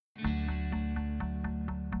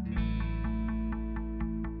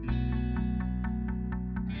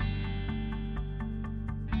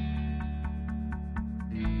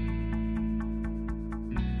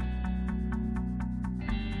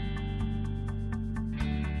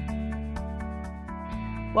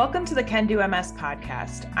Welcome to the Can Do MS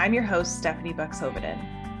podcast. I'm your host, Stephanie Buxhovedan.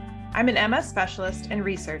 I'm an MS specialist and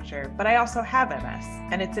researcher, but I also have MS,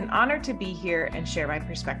 and it's an honor to be here and share my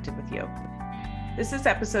perspective with you. This is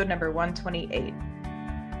episode number 128.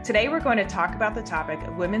 Today, we're going to talk about the topic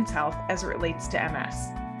of women's health as it relates to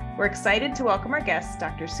MS. We're excited to welcome our guest,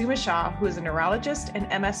 Dr. Suma Shah, who is a neurologist and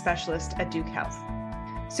MS specialist at Duke Health.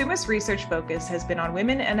 Suma's research focus has been on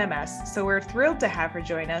women and MS, so we're thrilled to have her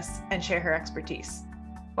join us and share her expertise.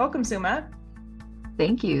 Welcome, Suma.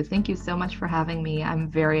 Thank you. Thank you so much for having me. I'm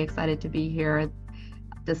very excited to be here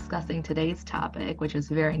discussing today's topic, which is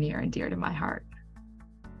very near and dear to my heart.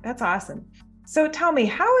 That's awesome. So tell me,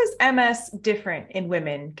 how is MS different in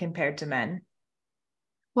women compared to men?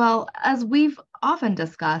 Well, as we've often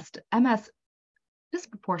discussed, MS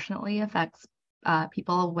disproportionately affects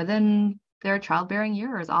people within their childbearing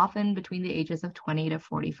years, often between the ages of 20 to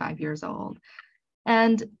 45 years old.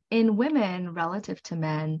 And in women relative to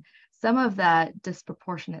men, some of that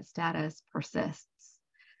disproportionate status persists.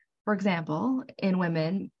 For example, in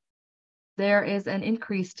women, there is an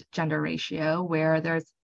increased gender ratio where there's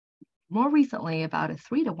more recently about a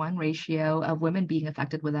 3-to-1 ratio of women being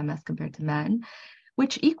affected with MS compared to men,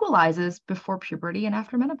 which equalizes before puberty and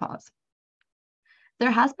after menopause.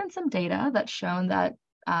 There has been some data that's shown that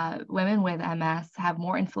women with MS have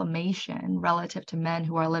more inflammation relative to men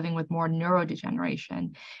who are living with more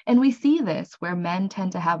neurodegeneration. And we see this where men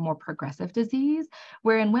tend to have more progressive disease,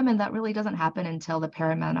 where in women that really doesn't happen until the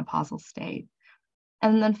perimenopausal state.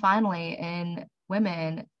 And then finally, in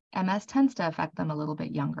women, MS tends to affect them a little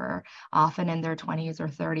bit younger, often in their 20s or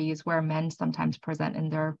 30s, where men sometimes present in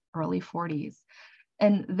their early 40s.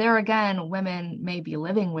 And there again, women may be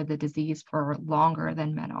living with the disease for longer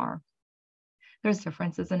than men are. There's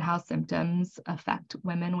differences in how symptoms affect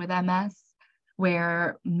women with MS,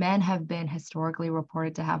 where men have been historically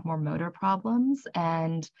reported to have more motor problems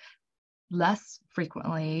and less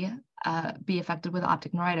frequently be affected with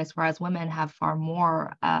optic neuritis, whereas women have far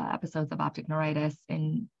more episodes of optic neuritis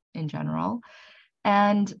in general.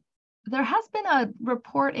 And there has been a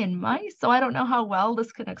report in mice, so I don't know how well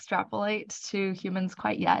this can extrapolate to humans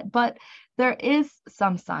quite yet, but there is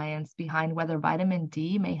some science behind whether vitamin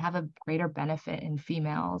D may have a greater benefit in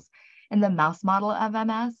females. In the mouse model of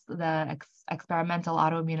MS, the experimental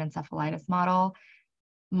autoimmune encephalitis model,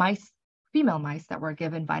 female mice that were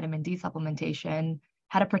given vitamin D supplementation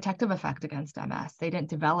had a protective effect against MS. They didn't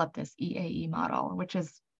develop this EAE model, which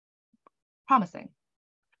is promising.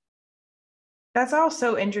 That's all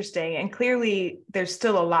so interesting. And clearly, there's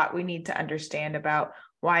still a lot we need to understand about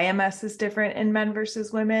why MS is different in men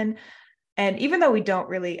versus women. And even though we don't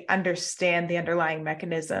really understand the underlying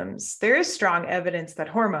mechanisms, there is strong evidence that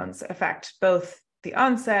hormones affect both the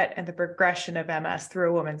onset and the progression of MS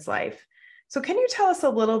through a woman's life. So can you tell us a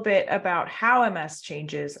little bit about how MS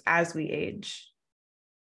changes as we age?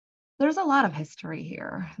 There's a lot of history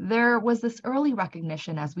here. There was this early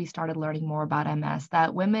recognition as we started learning more about MS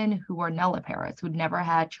that women who were nulliparous, who'd never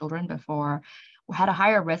had children before, had a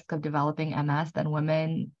higher risk of developing MS than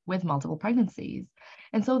women with multiple pregnancies.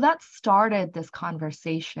 And so that started this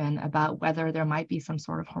conversation about whether there might be some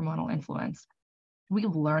sort of hormonal influence.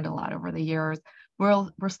 We've learned a lot over the years. We're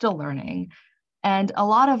still learning. And a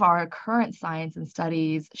lot of our current science and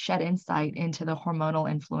studies shed insight into the hormonal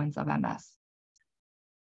influence of MS.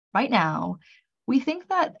 Right now, we think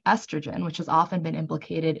that estrogen, which has often been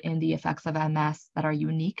implicated in the effects of MS that are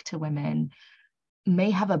unique to women,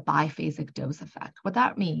 may have a biphasic dose effect. What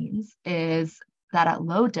that means is that at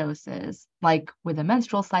low doses, like with a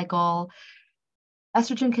menstrual cycle,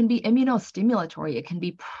 estrogen can be immunostimulatory. It can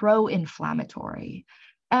be pro-inflammatory.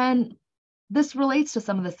 And this relates to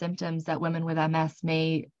some of the symptoms that women with MS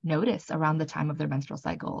may notice around the time of their menstrual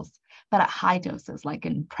cycles. But at high doses, like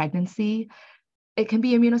in pregnancy, it can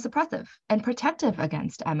be immunosuppressive and protective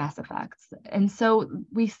against MS effects. And so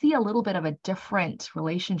we see a little bit of a different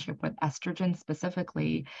relationship with estrogen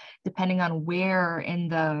specifically, depending on where in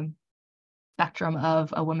the spectrum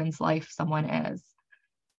of a woman's life someone is.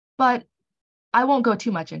 But I won't go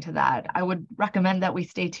too much into that. I would recommend that we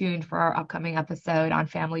stay tuned for our upcoming episode on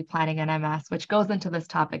family planning and MS, which goes into this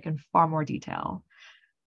topic in far more detail.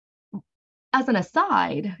 As an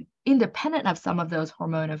aside, independent of some of those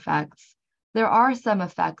hormone effects, there are some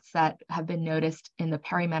effects that have been noticed in the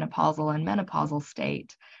perimenopausal and menopausal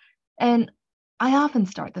state. And I often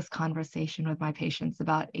start this conversation with my patients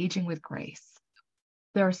about aging with grace.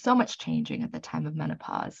 There's so much changing at the time of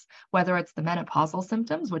menopause, whether it's the menopausal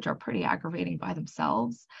symptoms, which are pretty aggravating by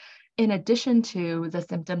themselves, in addition to the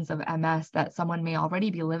symptoms of MS that someone may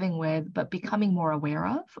already be living with, but becoming more aware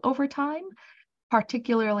of over time,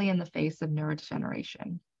 particularly in the face of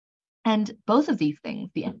neurodegeneration. And both of these things,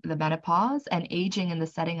 the menopause and aging in the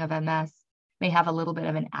setting of MS, may have a little bit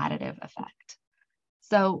of an additive effect.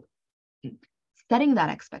 So setting that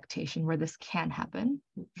expectation where this can happen,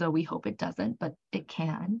 though we hope it doesn't, but it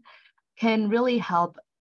can really help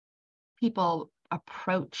people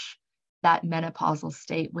approach that menopausal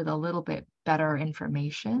state with a little bit better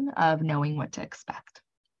information of knowing what to expect.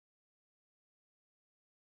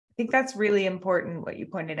 I think that's really important what you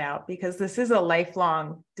pointed out, because this is a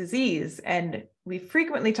lifelong disease, and we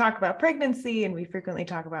frequently talk about pregnancy and we frequently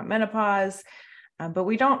talk about menopause, but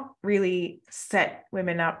we don't really set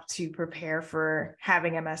women up to prepare for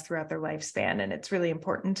having MS throughout their lifespan. And it's really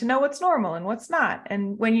important to know what's normal and what's not,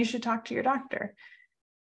 and when you should talk to your doctor.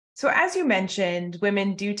 So as you mentioned,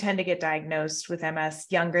 women do tend to get diagnosed with MS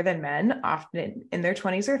younger than men, often in their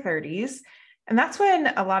 20s or 30s. And that's when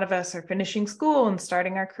a lot of us are finishing school and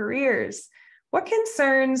starting our careers. What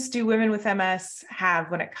concerns do women with MS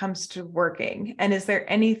have when it comes to working? And is there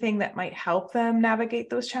anything that might help them navigate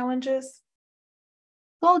those challenges?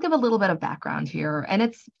 So I'll give a little bit of background here, and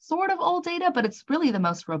it's sort of old data, but it's really the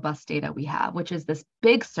most robust data we have, which is this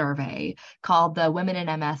big survey called the Women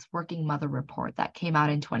in MS Working Mother Report that came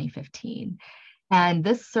out in 2015. And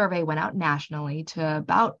this survey went out nationally to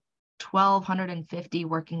about 1,250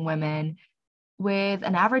 working women with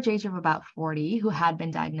an average age of about 40 who had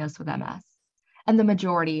been diagnosed with MS. And the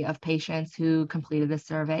majority of patients who completed this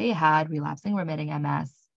survey had relapsing remitting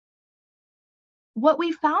MS. What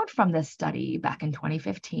we found from this study back in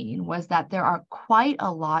 2015 was that there are quite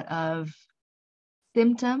a lot of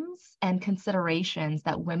symptoms and considerations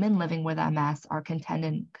that women living with MS are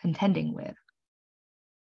contending with.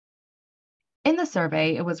 In the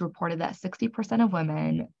survey, it was reported that 60% of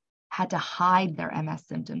women had to hide their MS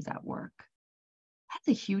symptoms at work. That's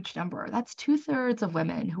a huge number. That's 2/3 of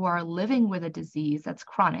women who are living with a disease that's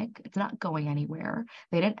chronic. It's not going anywhere.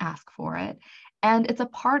 They didn't ask for it. And it's a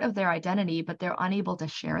part of their identity, but they're unable to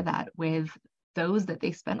share that with those that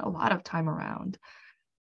they spend a lot of time around.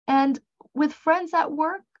 And with friends at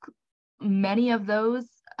work, many of those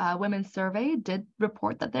women surveyed did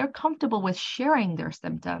report that they're comfortable with sharing their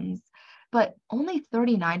symptoms, but only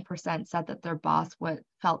 39% said that their boss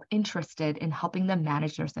felt interested in helping them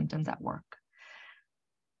manage their symptoms at work.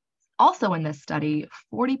 Also in this study,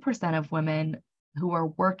 40% of women who were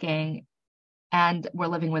working and were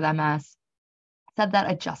living with MS said that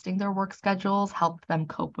adjusting their work schedules helped them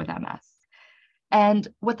cope with MS. And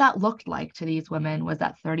what that looked like to these women was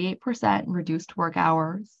that 38% reduced work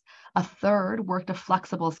hours, a third worked a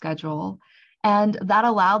flexible schedule, and that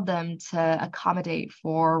allowed them to accommodate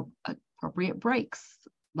for appropriate breaks,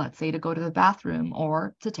 let's say to go to the bathroom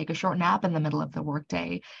or to take a short nap in the middle of the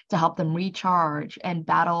workday to help them recharge and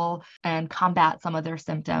battle and combat some of their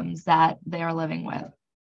symptoms that they are living with.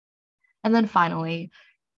 And then finally,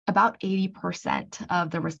 about 80% of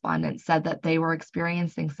the respondents said that they were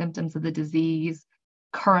experiencing symptoms of the disease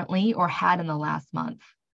currently or had in the last month.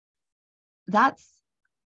 That's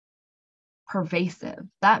pervasive.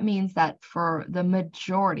 That means that for the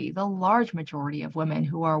large majority of women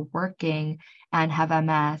who are working and have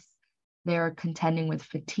MS, they're contending with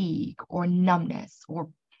fatigue or numbness or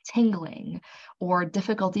tingling or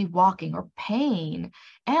difficulty walking or pain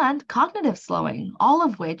and cognitive slowing, all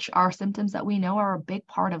of which are symptoms that we know are a big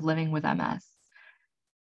part of living with MS.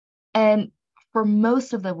 And for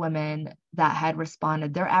most of the women that had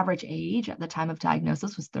responded, their average age at the time of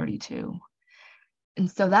diagnosis was 32. And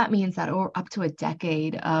so that means that up to a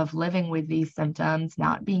decade of living with these symptoms,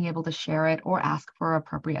 not being able to share it or ask for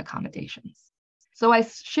appropriate accommodations. So I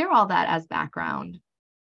share all that as background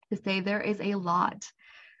to say there is a lot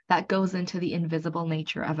that goes into the invisible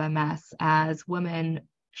nature of MS as women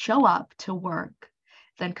show up to work,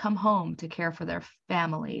 then come home to care for their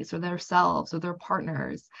families or themselves or their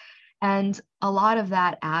partners. And a lot of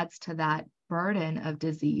that adds to that burden of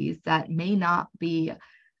disease that may not be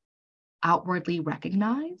outwardly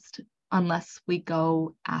recognized unless we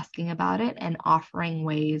go asking about it and offering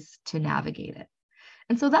ways to navigate it.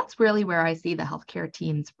 And so that's really where I see the healthcare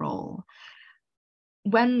team's role.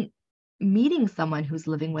 When meeting someone who's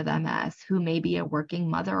living with MS, who may be a working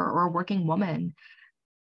mother or a working woman,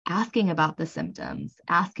 asking about the symptoms,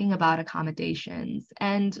 asking about accommodations,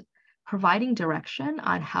 and providing direction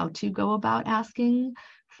on how to go about asking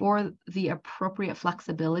for the appropriate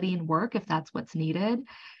flexibility in work, if that's what's needed,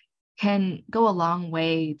 can go a long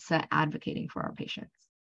way to advocating for our patients.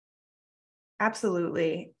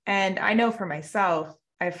 Absolutely. And I know for myself,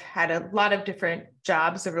 I've had a lot of different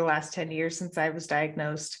jobs over the last 10 years since I was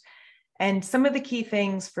diagnosed. And some of the key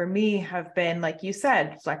things for me have been, like you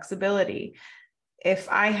said, flexibility. If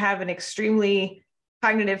I have an extremely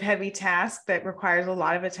cognitive heavy task that requires a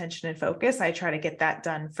lot of attention and focus, I try to get that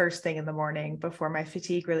done first thing in the morning before my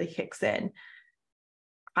fatigue really kicks in.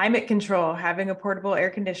 Climate control, having a portable air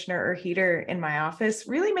conditioner or heater in my office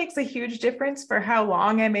really makes a huge difference for how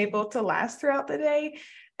long I'm able to last throughout the day.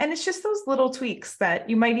 And it's just those little tweaks that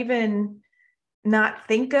you might even not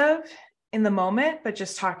think of in the moment, but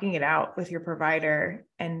just talking it out with your provider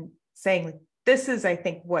and saying, this is, I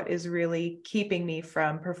think, what is really keeping me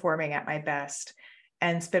from performing at my best,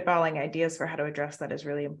 and spitballing ideas for how to address that is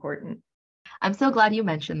really important. I'm so glad you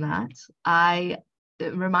mentioned that.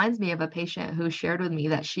 It reminds me of a patient who shared with me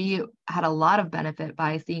that she had a lot of benefit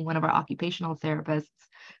by seeing one of our occupational therapists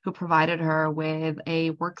who provided her with a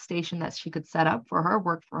workstation that she could set up for her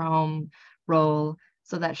work from home role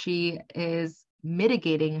so that she is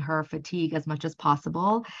mitigating her fatigue as much as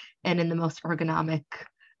possible and in the most ergonomic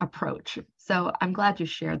approach. So I'm glad you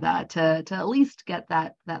shared that to at least get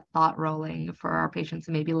that thought rolling for our patients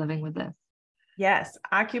who may be living with this. Yes,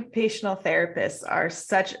 occupational therapists are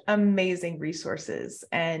such amazing resources,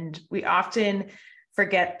 and we often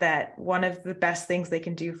forget that one of the best things they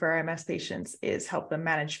can do for our MS patients is help them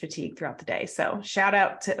manage fatigue throughout the day. So shout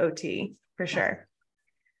out to OT for sure.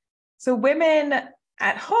 So women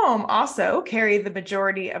at home also carry the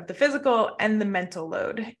majority of the physical and the mental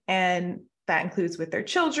load, and that includes with their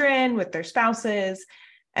children, with their spouses,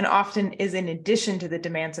 and often is in addition to the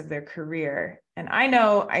demands of their career. And I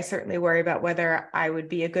know I certainly worry about whether I would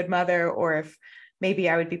be a good mother or if maybe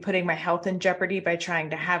I would be putting my health in jeopardy by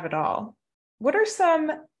trying to have it all. What are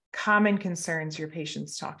some common concerns your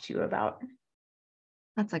patients talk to you about?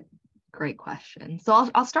 That's a great question. So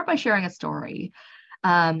I'll start by sharing a story.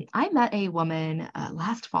 I met a woman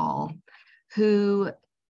last fall who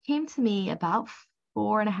came to me about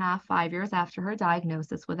 4.5, 5 years after her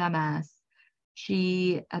diagnosis with MS.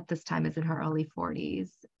 She, at this time, is in her early 40s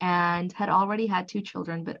and had already had 2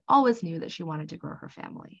 children, but always knew that she wanted to grow her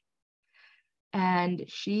family. And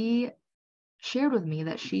she shared with me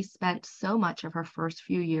that she spent so much of her first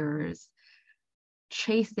few years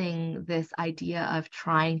chasing this idea of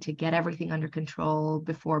trying to get everything under control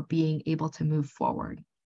before being able to move forward.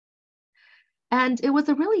 And it was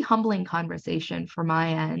a really humbling conversation for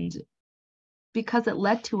my end because it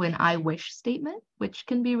led to an I wish statement, which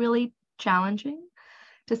can be really challenging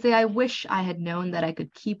to say. I wish I had known that I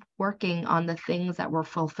could keep working on the things that were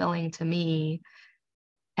fulfilling to me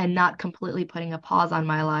and not completely putting a pause on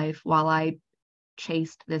my life while I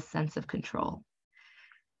chased this sense of control.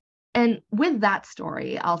 And with that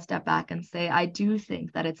story, I'll step back and say, I do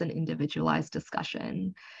think that it's an individualized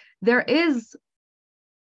discussion. There is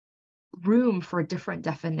room for different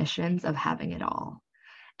definitions of having it all.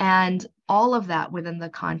 And all of that within the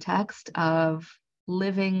context of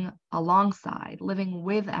living alongside, living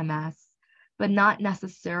with MS, but not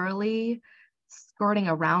necessarily skirting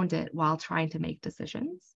around it while trying to make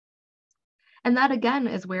decisions. And that, again,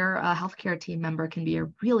 is where a healthcare team member can be a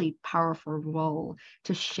really powerful role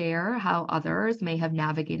to share how others may have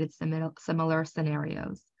navigated similar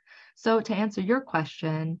scenarios. So to answer your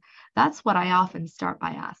question, that's what I often start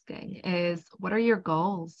by asking is, what are your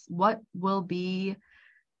goals? What will be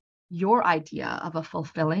your idea of a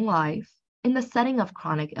fulfilling life in the setting of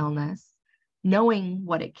chronic illness, knowing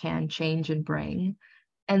what it can change and bring?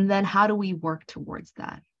 And then how do we work towards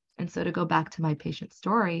that? And so to go back to my patient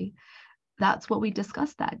story, that's what we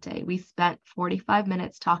discussed that day. We spent 45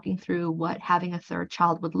 minutes talking through what having a third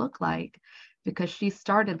child would look like, because she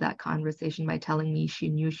started that conversation by telling me she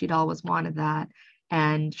knew she'd always wanted that,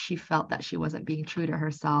 and she felt that she wasn't being true to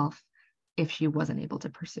herself if she wasn't able to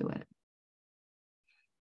pursue it.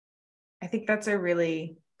 I think that's a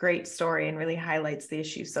really great story and really highlights the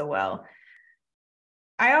issue so well.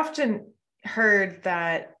 I often heard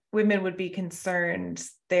that women would be concerned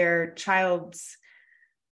their child's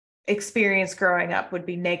experience growing up would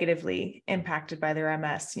be negatively impacted by their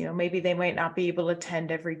MS. You know, maybe they might not be able to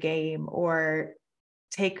attend every game or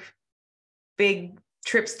take big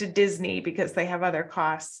trips to Disney because they have other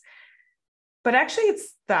costs. But actually,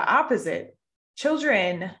 it's the opposite.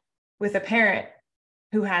 Children with a parent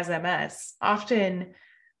who has MS often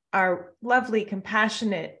are lovely,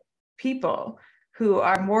 compassionate people who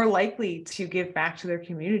are more likely to give back to their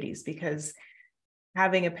communities because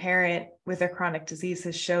having a parent with a chronic disease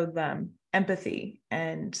has showed them empathy.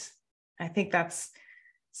 And I think that's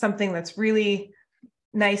something that's really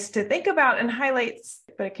nice to think about and highlights,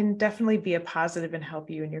 but it can definitely be a positive and help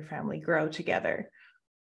you and your family grow together.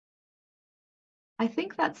 I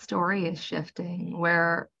think that story is shifting,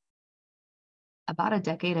 where about a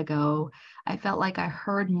decade ago, I felt like I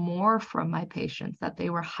heard more from my patients that they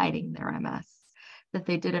were hiding their MS, that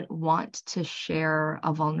they didn't want to share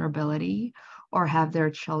a vulnerability or have their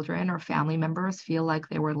children or family members feel like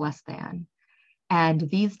they were less than. And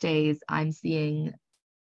these days, I'm seeing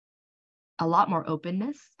a lot more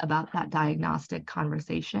openness about that diagnostic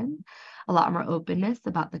conversation, a lot more openness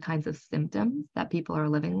about the kinds of symptoms that people are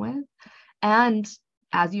living with. And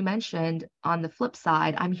as you mentioned, on the flip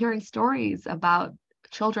side, I'm hearing stories about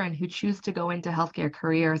children who choose to go into healthcare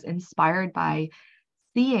careers inspired by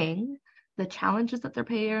seeing the challenges that their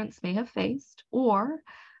parents may have faced, or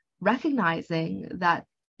recognizing that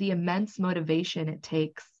the immense motivation it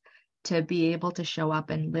takes to be able to show up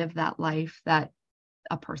and live that life that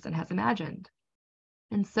a person has imagined.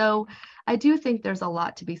 And so I do think there's a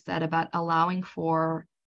lot to be said about allowing for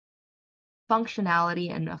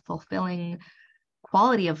functionality and a fulfilling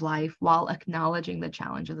quality of life while acknowledging the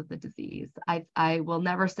challenges of the disease. I will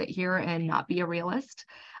never sit here and not be a realist.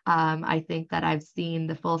 I think that I've seen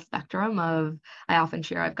the full spectrum of, I often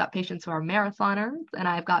share, I've got patients who are marathoners, and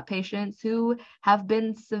I've got patients who have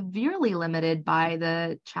been severely limited by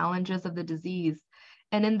the challenges of the disease.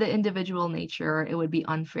 And in the individual nature, it would be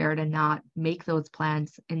unfair to not make those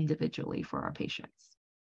plans individually for our patients.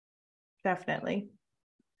 Definitely.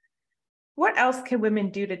 What else can women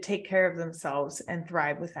do to take care of themselves and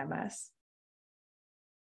thrive with MS?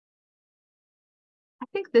 I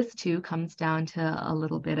think this too comes down to a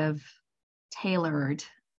little bit of tailored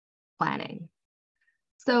planning.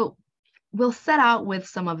 So we'll set out with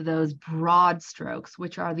some of those broad strokes,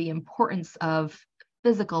 which are the importance of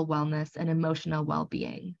physical wellness and emotional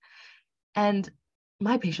well-being. And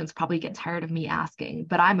my patients probably get tired of me asking,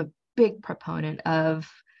 but I'm a big proponent of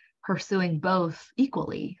pursuing both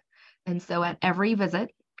equally. And so at every visit,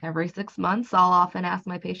 every 6 months, I'll often ask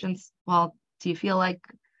my patients, well, do you feel like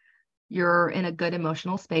you're in a good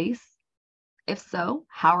emotional space? If so,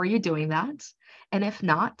 how are you doing that? And if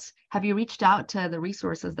not, have you reached out to the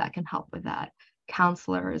resources that can help with that?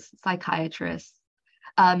 Counselors, psychiatrists,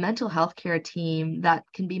 a mental health care team that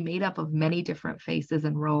can be made up of many different faces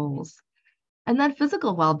and roles. And then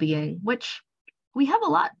physical well-being, which we have a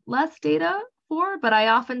lot less data for, but I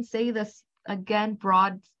often say this, again,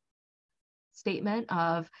 broad statement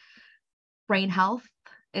of brain health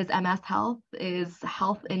is MS health, is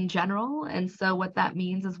health in general. And so what that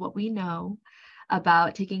means is what we know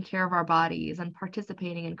about taking care of our bodies and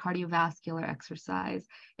participating in cardiovascular exercise,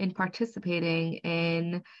 in participating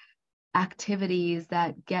in activities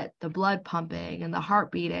that get the blood pumping and the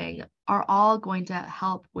heart beating, are all going to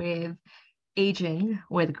help with aging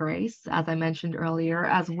with grace, as I mentioned earlier,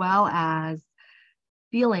 as well as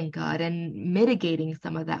feeling good and mitigating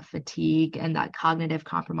some of that fatigue and that cognitive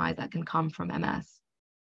compromise that can come from MS.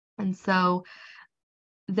 And so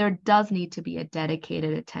there does need to be a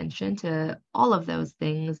dedicated attention to all of those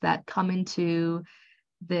things that come into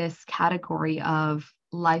this category of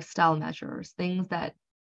lifestyle measures, things that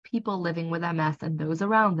people living with MS and those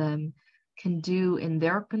around them can do in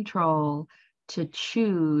their control to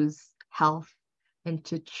choose health and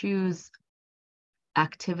to choose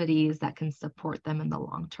activities that can support them in the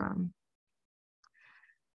long term.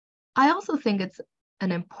 I also think it's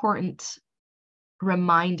an important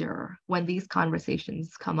reminder when these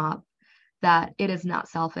conversations come up that it is not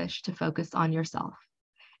selfish to focus on yourself.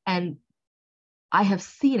 And I have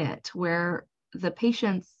seen it where the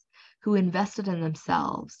patients who invested in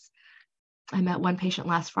themselves, I met one patient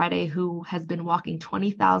last Friday who has been walking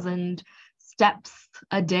 20,000 steps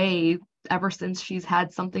a day ever since she's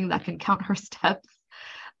had something that can count her steps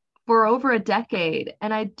for over a decade.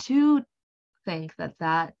 And I do think that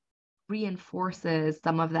that reinforces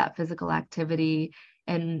some of that physical activity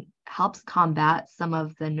and helps combat some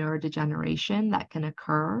of the neurodegeneration that can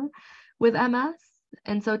occur with MS.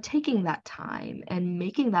 And so taking that time and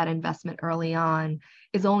making that investment early on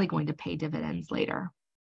is only going to pay dividends later.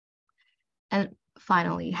 And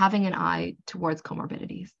finally, having an eye towards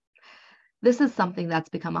comorbidities. This is something that's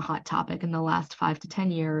become a hot topic in the last 5 to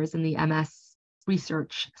 10 years in the MS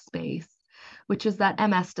research space, which is that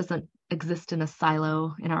MS doesn't exist in a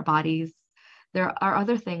silo in our bodies. There are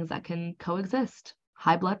other things that can coexist: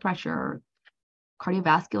 high blood pressure,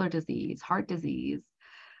 cardiovascular disease, heart disease,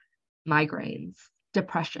 migraines,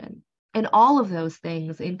 depression. And all of those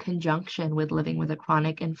things in conjunction with living with a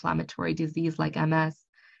chronic inflammatory disease like MS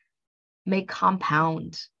may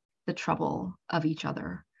compound the trouble of each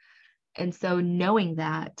other. And so knowing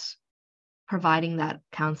that, providing that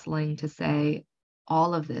counseling to say,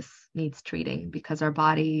 all of this needs treating because our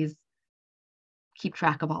bodies keep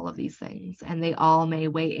track of all of these things and they all may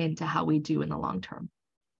weigh into how we do in the long term.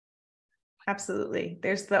 Absolutely.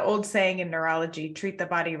 There's the old saying in neurology, treat the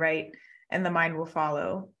body right and the mind will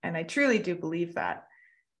follow. And I truly do believe that.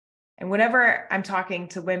 And whenever I'm talking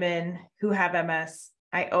to women who have MS,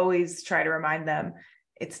 I always try to remind them,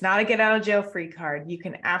 it's not a get out of jail free card. You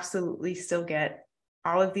can absolutely still get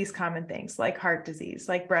all of these common things like heart disease,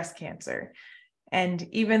 like breast cancer. And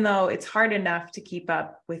even though it's hard enough to keep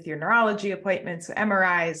up with your neurology appointments,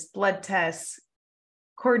 MRIs, blood tests,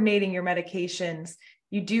 coordinating your medications,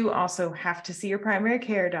 you do also have to see your primary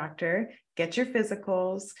care doctor, get your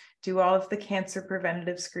physicals, do all of the cancer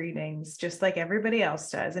preventative screenings, just like everybody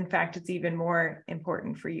else does. In fact, it's even more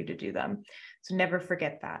important for you to do them. So never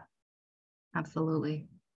forget that. Absolutely.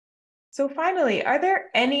 So finally, are there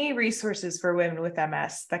any resources for women with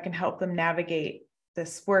MS that can help them navigate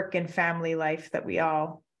this work and family life that we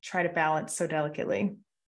all try to balance so delicately?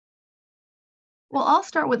 Well, I'll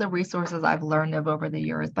start with the resources I've learned of over the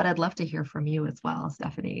years, but I'd love to hear from you as well,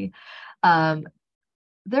 Stephanie.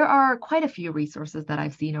 There are quite a few resources that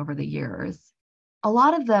I've seen over the years. A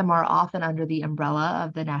lot of them are often under the umbrella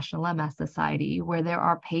of the National MS Society, where there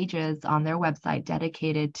are pages on their website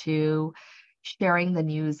dedicated to sharing the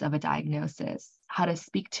news of a diagnosis, how to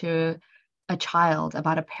speak to a child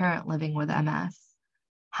about a parent living with MS,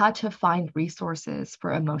 how to find resources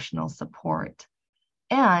for emotional support,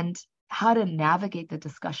 and how to navigate the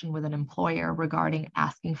discussion with an employer regarding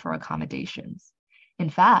asking for accommodations. In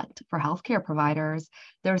fact, for healthcare providers,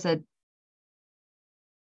 there's an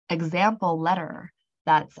example letter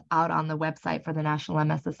that's out on the website for the National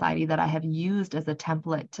MS Society that I have used as a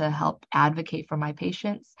template to help advocate for my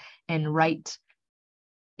patients and write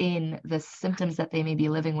in the symptoms that they may be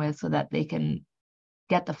living with so that they can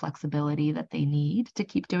get the flexibility that they need to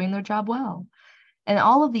keep doing their job well. And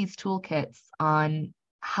all of these toolkits on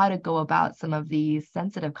how to go about some of these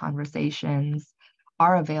sensitive conversations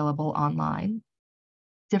are available online.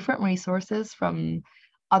 Different resources from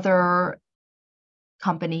other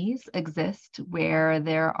companies exist where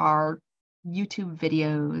there are YouTube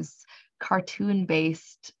videos,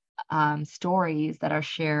 cartoon-based stories that are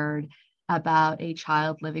shared about a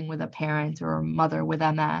child living with a parent or a mother with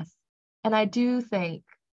MS. And I do think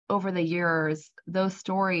over the years, those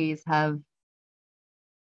stories have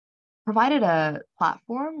provided a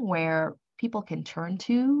platform where people can turn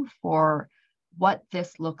to for what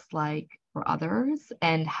this looks like for others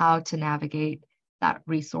and how to navigate that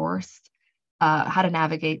resource, how to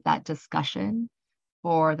navigate that discussion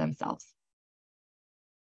for themselves.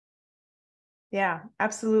 Yeah,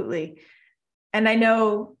 absolutely. And I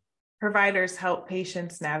know providers help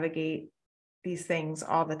patients navigate these things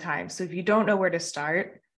all the time. So if you don't know where to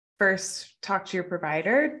start, first talk to your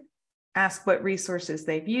provider, ask what resources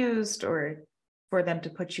they've used or for them to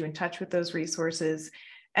put you in touch with those resources.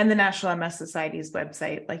 And the National MS Society's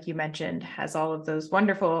website, like you mentioned, has all of those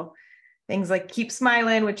wonderful things like Keep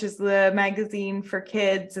Smiling, which is the magazine for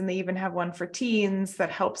kids. And they even have one for teens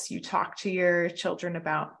that helps you talk to your children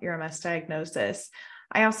about your MS diagnosis.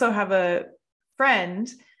 I also have a friend,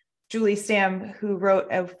 Julie Stam, who wrote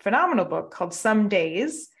a phenomenal book called Some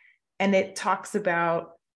Days. And it talks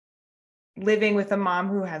about living with a mom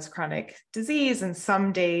who has chronic disease, and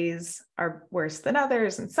some days are worse than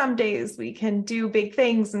others, and some days we can do big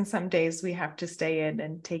things, and some days we have to stay in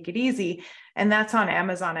and take it easy. And that's on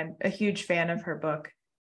Amazon. I'm a huge fan of her book.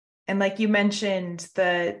 And like you mentioned,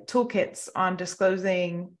 the toolkits on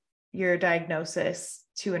disclosing your diagnosis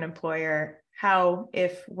to an employer, how,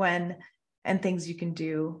 if, when, and things you can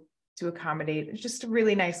do to accommodate. It's just a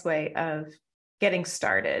really nice way of getting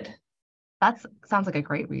started. That sounds like a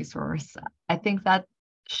great resource. I think that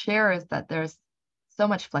shares that there's so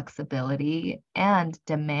much flexibility and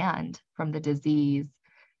demand from the disease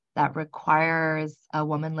that requires a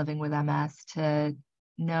woman living with MS to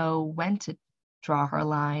know when to draw her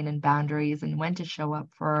line and boundaries and when to show up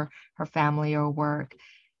for her family or work.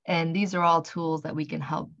 And these are all tools that we can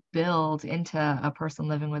help build into a person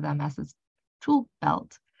living with MS's tool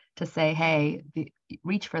belt to say, hey,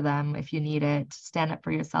 reach for them if you need it, stand up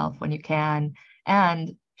for yourself when you can,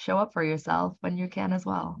 and show up for yourself when you can as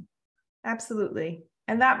well. Absolutely.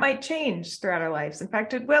 And that might change throughout our lives. In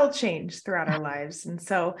fact, it will change throughout our lives. And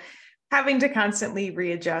so having to constantly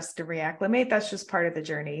readjust and reacclimate, that's just part of the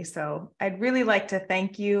journey. So I'd really like to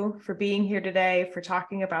thank you for being here today, for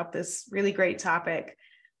talking about this really great topic.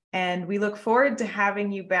 And we look forward to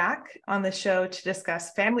having you back on the show to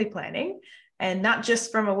discuss family planning. And not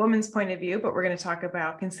just from a woman's point of view, but we're going to talk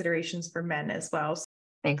about considerations for men as well.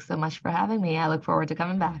 Thanks so much for having me. I look forward to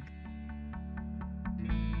coming back.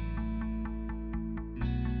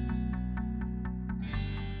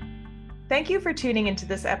 Thank you for tuning into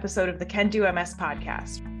this episode of the Can Do MS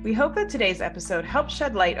podcast. We hope that today's episode helps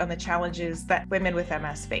shed light on the challenges that women with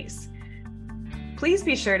MS face. Please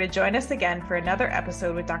be sure to join us again for another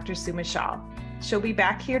episode with Dr. Suma Shah. She'll be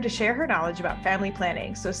back here to share her knowledge about family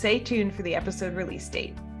planning, so stay tuned for the episode release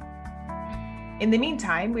date. In the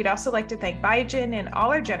meantime, we'd also like to thank Biogen and all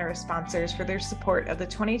our generous sponsors for their support of the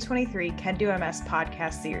 2023 Can Do MS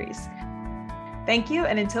podcast series. Thank you,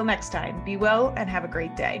 and until next time, be well and have a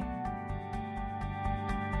great day.